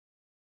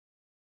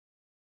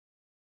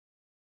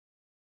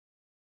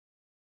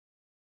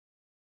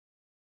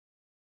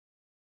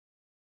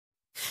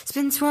It's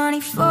been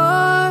 24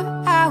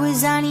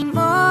 hours, I need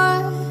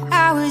more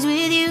hours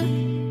with you.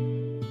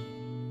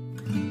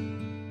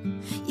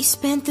 You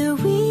spent the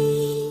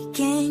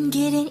weekend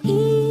getting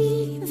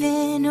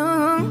even,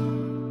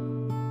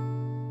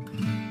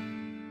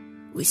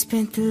 we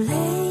spent the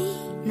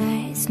late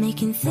nights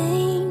making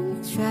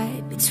things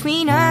right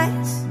between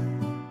us.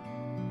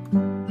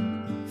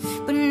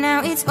 But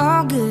now it's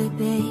all good,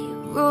 babe.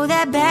 Roll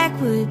that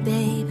backward,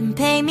 babe, and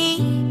pay me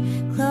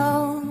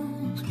close.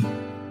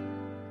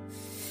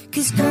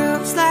 'Cause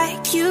girls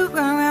like you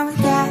run around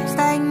with guys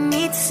like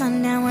me till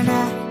sundown. When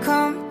I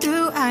come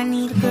through, I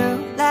need a girl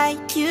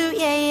like you,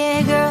 yeah,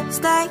 yeah. Girls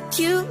like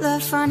you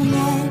love fun, and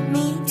yeah,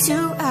 me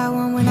too. I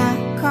want when I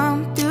come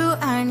through,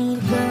 I need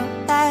a girl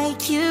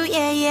like you,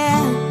 yeah,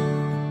 yeah.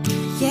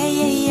 Yeah,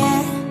 yeah,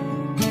 yeah.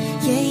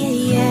 Yeah, yeah,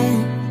 yeah.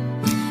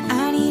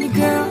 I need a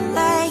girl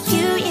like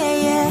you, yeah,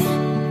 yeah.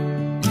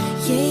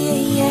 Yeah,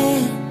 yeah, yeah.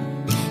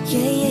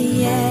 Yeah, yeah,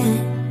 yeah.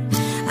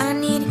 I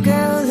need a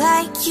girl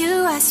like you.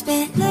 I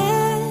spent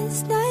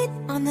last night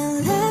on the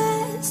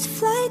last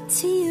flight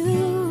to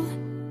you.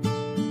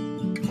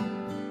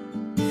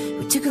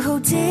 We took a whole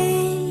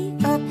day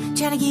up,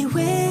 trying to get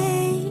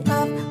way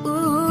up,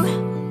 ooh.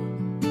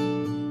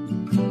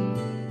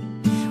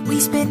 We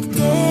spent the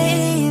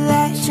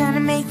daylight trying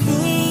to make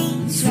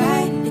things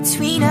right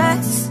between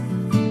us.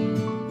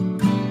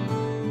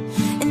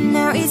 And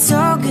now it's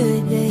all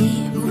good,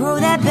 babe. Roll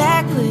that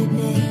backward,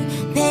 babe.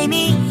 Pay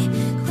me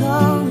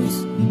close.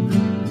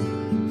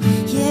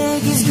 Yeah,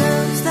 'cause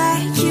girls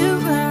like you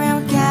run around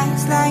with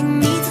guys like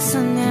me till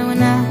sundown.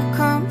 When I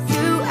come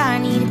through, I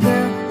need a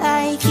girl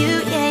like you,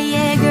 yeah,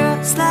 yeah.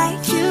 Girls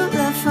like you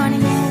love fun,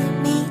 and yeah,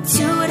 me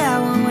too. What I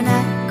want when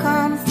I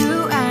come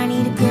through, I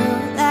need a girl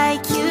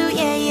like you,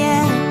 yeah,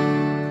 yeah.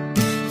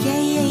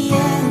 Yeah, yeah,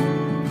 yeah.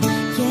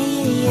 Yeah,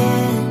 yeah,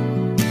 yeah.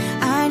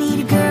 I need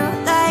a girl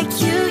like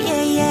you,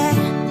 yeah, yeah.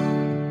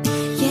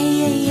 Yeah,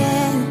 yeah,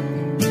 yeah.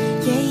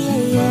 Yeah,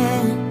 yeah, yeah.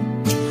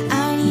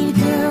 I need a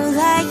girl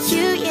like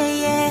you, yeah,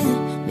 yeah.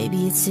 Maybe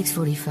it's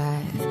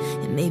 6:45,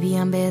 and maybe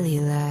I'm barely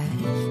alive,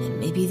 and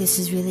maybe this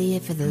is really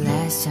it for the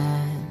last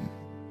time.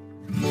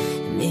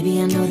 And maybe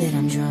I know that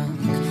I'm drunk,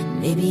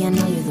 maybe I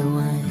know you're the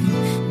one.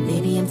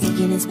 Maybe I'm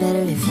thinking it's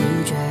better if you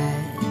drive.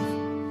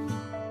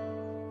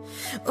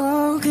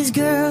 Oh, 'cause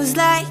girls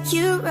like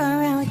you run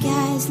around with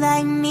guys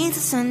like me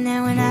till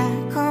sundown. When I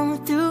come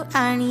through,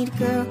 I need a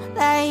girl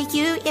like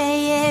you, yeah,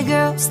 yeah.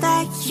 Girls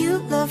like you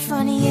love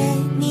funny, yeah,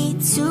 me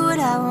too. What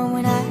I want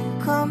when I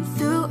come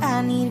through,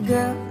 I need a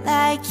girl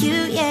like you,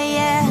 yeah,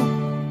 yeah.